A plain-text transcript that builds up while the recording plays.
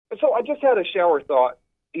So I just had a shower thought.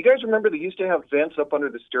 You guys remember they used to have vents up under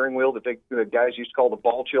the steering wheel that the guys used to call the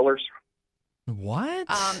ball chillers? What?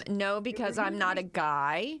 No, because I'm not a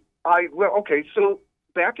guy. Okay, so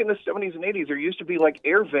back in the 70s and 80s, there used to be like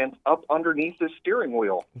air vents up underneath the steering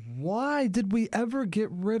wheel. Why did we ever get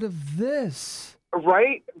rid of this?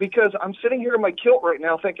 Right? Because I'm sitting here in my kilt right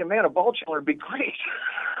now thinking, man, a ball chiller would be great.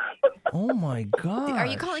 Oh my god! Are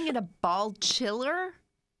you calling it a ball chiller?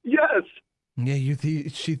 Yes. Yeah,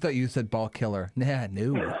 she thought you said ball killer. Nah,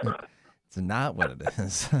 no, it's not what it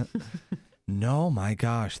is. No, my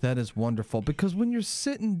gosh, that is wonderful. Because when you're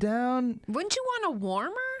sitting down, Wouldn't you want a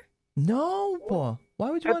warmer? no, why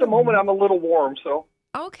would you? At the moment, I'm a little warm, so.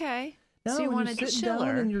 Okay. No, So you when want you're a sitting down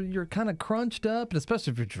chiller. and you're kind of crunched up, and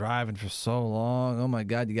especially if you're driving for so long. Oh my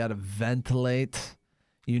God, you got to ventilate.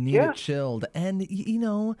 You need it chilled, and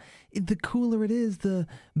the cooler it is, the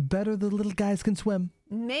better the little guys can swim.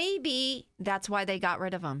 Maybe that's why they got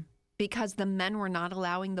rid of them. Because the men were not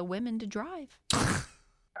allowing the women to drive.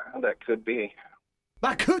 That could be.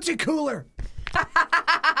 My coochie cooler.